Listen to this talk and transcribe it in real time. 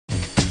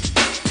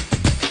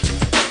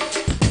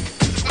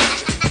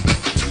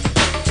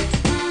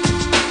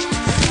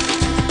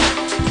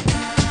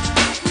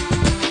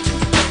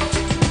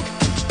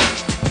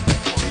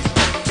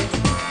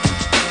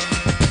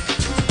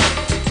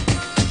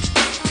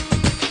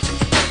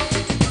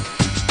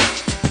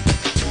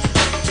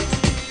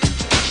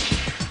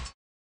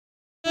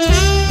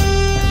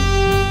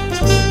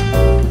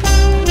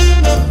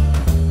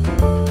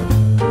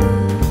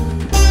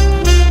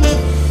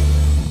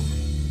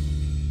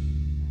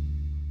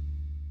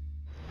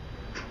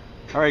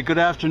All right, good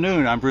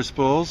afternoon. I'm Bruce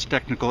Buls,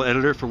 technical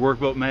editor for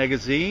WorkBoat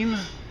magazine.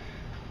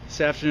 This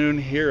afternoon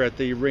here at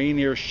the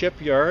Rainier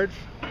Shipyard,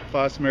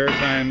 Foss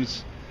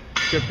Maritime's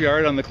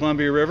shipyard on the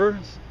Columbia River,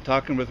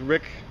 talking with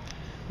Rick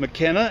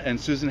McKenna and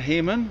Susan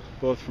Hayman,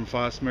 both from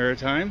Foss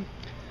Maritime.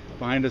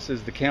 Behind us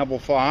is the Campbell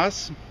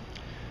Foss,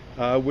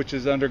 which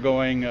is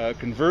undergoing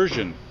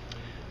conversion.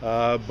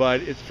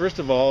 But it's, first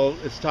of all,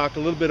 let's talk a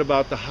little bit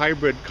about the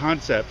hybrid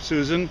concept.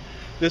 Susan,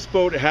 this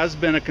boat has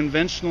been a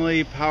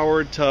conventionally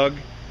powered tug,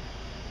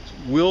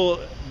 will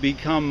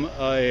become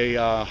a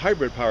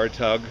hybrid powered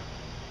tug.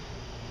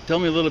 Tell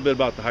me a little bit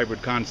about the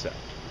hybrid concept.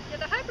 Yeah,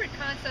 the hybrid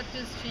concept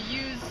is to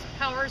use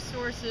power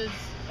sources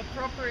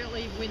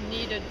appropriately when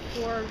needed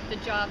for the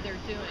job they're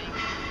doing.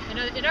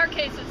 And in our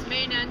case, it's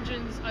main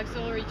engines,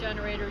 auxiliary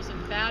generators,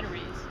 and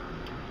batteries.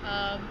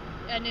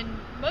 And in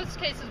most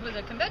cases with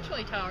a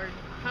conventionally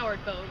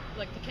powered boat,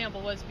 like the Campbell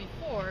was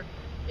before,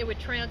 it would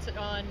transit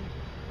on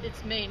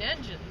its main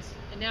engines.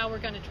 And now we're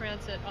going to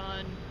transit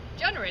on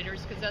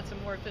generators because that's a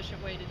more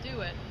efficient way to do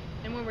it.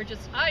 And when we're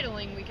just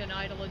idling, we can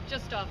idle it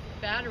just off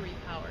battery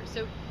power.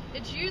 So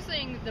it's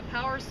using the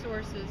power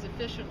sources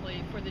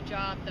efficiently for the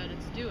job that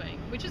it's doing,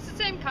 which is the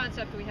same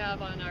concept we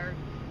have on our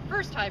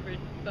first hybrid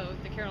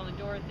boat, the Carolyn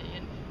Dorothy.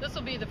 And this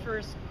will be the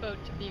first boat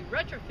to be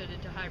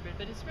retrofitted to hybrid,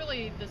 but it's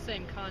really the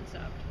same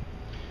concept.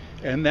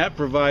 And that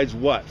provides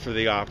what for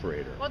the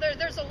operator? Well,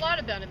 there's a lot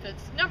of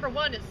benefits. Number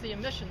one is the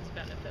emissions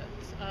benefits.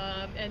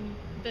 And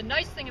the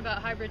nice thing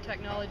about hybrid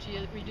technology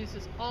is it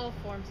reduces all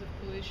forms of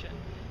pollution,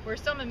 where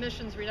some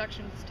emissions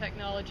reductions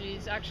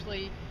technologies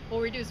actually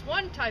will reduce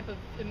one type of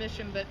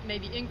emission but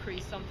maybe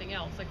increase something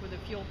else, like with a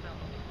fuel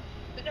penalty.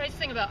 The nice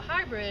thing about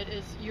hybrid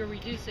is you're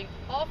reducing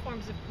all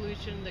forms of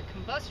pollution, the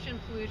combustion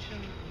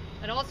pollution,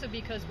 and also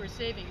because we're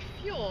saving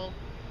fuel,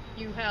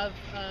 you have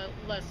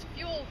less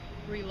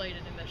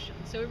fuel-related emissions.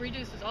 So it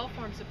reduces all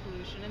forms of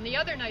pollution. And the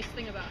other nice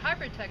thing about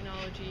hybrid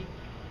technology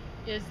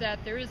is that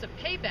there is a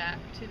payback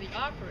to the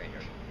operator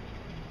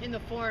in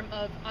the form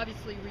of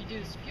obviously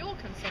reduced fuel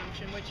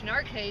consumption, which in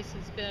our case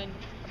has been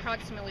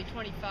approximately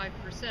 25%,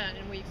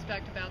 and we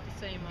expect about the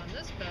same on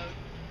this boat,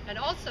 and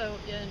also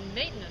in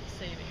maintenance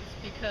savings,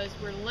 because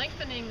we're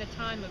lengthening the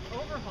time of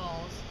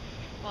overhauls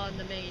on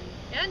the main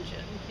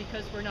engine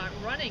because we're not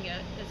running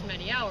it as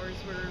many hours.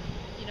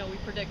 We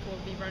predict we'll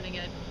be running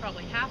it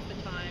probably half the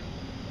time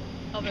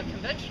of a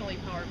conventionally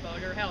powered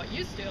boat, or how it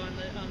used to on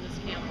this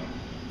Campbell.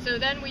 So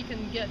then we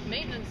can get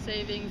maintenance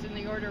savings in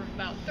the order of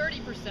about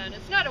 30%.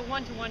 It's not a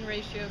one-to-one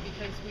ratio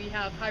because we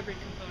have hybrid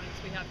components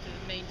we have to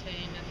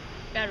maintain and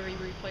battery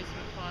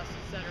replacement costs,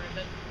 etc.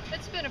 But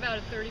it's been about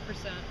a 30%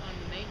 on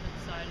the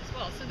maintenance side as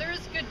well. So there is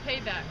good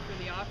payback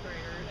for the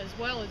operator as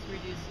well as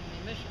reducing the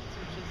emissions,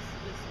 which is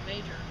a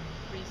major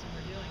reason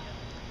we're doing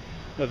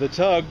it. Now the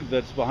tug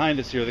that's behind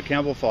us here, the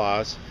Campbell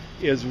Foss,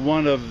 is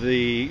one of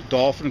the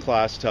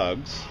Dolphin-class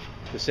tugs,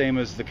 the same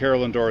as the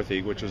Carolyn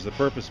Dorothy, which was the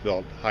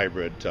purpose-built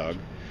hybrid tug.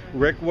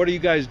 Rick, what are you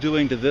guys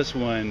doing to this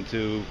one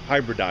to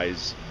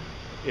hybridize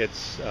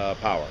its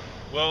power?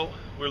 Well,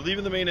 we're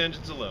leaving the main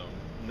engines alone.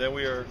 And then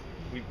we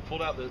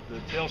pulled out the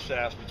tail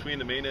shafts between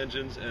the main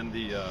engines and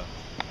the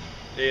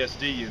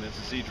ASD units,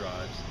 the Z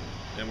drives,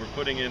 and we're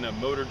putting in a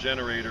motor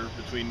generator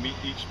between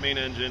each main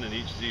engine and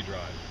each Z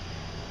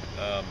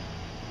drive.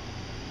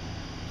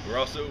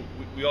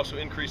 We also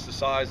increased the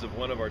size of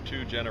one of our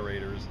two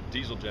generators,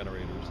 diesel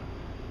generators.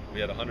 We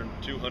had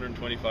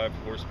 225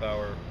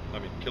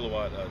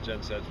 kilowatt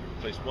gen sets. We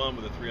replaced one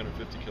with a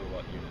 350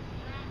 kilowatt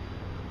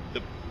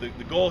unit.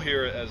 The goal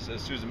here, as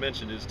Susan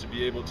mentioned, is to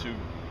be able to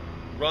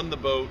run the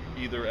boat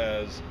either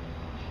as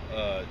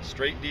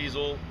straight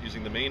diesel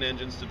using the main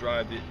engines to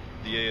drive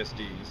the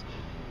ASDs,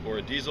 or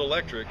a diesel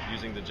electric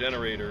using the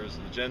generators,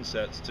 the gen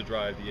sets to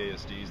drive the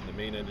ASDs, and the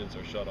main engines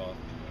are shut off.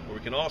 Or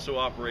we can also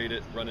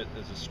run it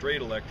as a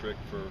straight electric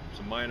for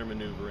some minor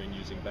maneuvering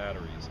using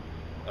batteries.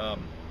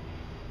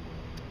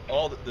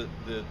 All the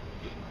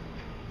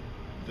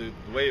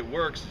way it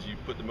works is you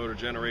put the motor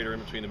generator in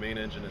between the main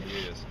engine and the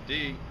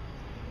ASD.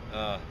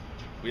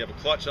 We have a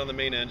clutch on the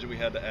main engine we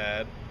had to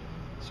add.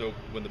 So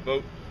when the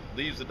boat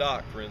leaves the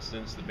dock, for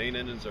instance, the main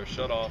engines are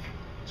shut off,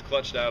 it's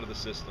clutched out of the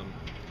system.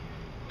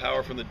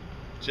 Power from the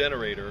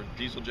generator,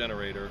 diesel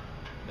generator,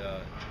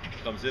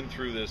 comes in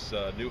through this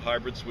new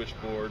hybrid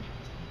switchboard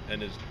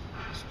and is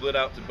split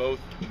out to both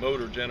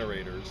motor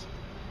generators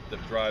that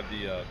drive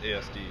the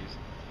ASDs.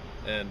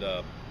 And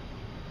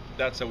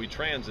that's how we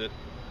transit.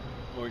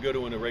 When we go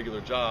to a regular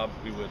job,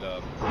 we would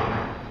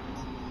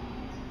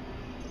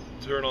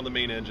turn on the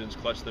main engines,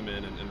 clutch them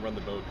in, and run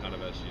the boat kind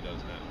of as she does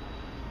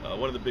now.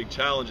 One of the big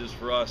challenges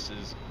for us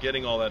is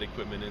getting all that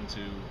equipment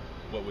into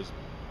what was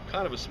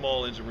kind of a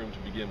small engine room to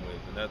begin with,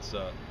 and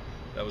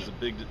that was a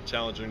big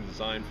challenging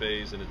design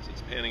phase, and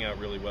it's panning out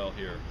really well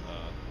here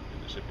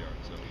in the shipyard.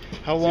 So,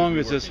 how long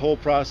is this whole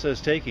process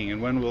taking,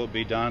 and when will it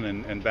be done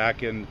and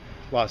back in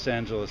Los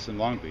Angeles and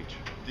Long Beach?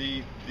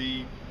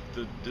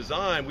 The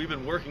design, we've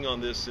been working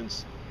on this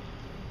since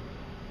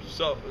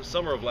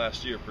summer of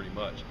last year, pretty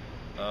much.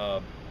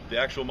 The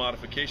actual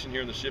modification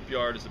here in the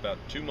shipyard is about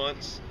 2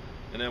 months,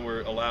 and then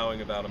we're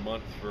allowing about a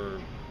month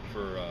for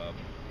for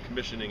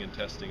commissioning and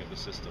testing of the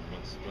system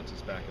once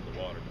it's back in the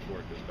water before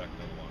it goes back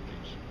down to Long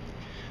Beach.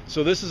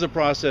 So this is a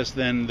process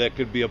then that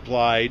could be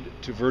applied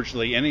to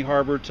virtually any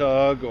harbor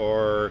tug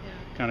or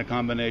kind of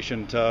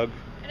combination tug.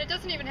 And it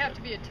doesn't even have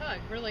to be a tug,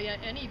 really.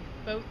 Any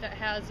boat that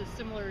has a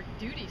similar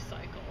duty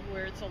cycle,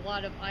 where it's a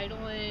lot of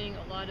idling,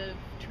 a lot of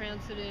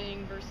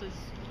transiting versus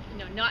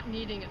not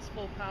needing its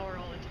full power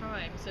all the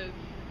time. So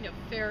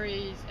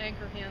ferries,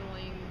 anchor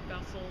handling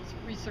vessels,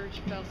 research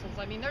vessels.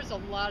 I mean, there's a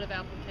lot of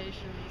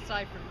applications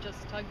aside from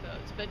just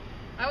tugboats. But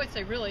I would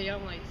say really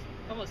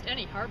almost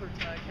any harbor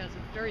tug has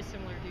a very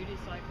similar duty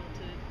cycle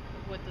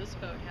to what this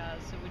boat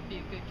has, so it would be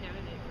a good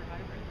candidate for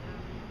hybrid.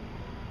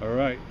 All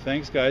right,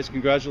 thanks guys,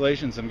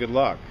 congratulations and good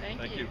luck.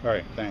 Thank you. All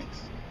right,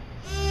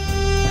 thanks.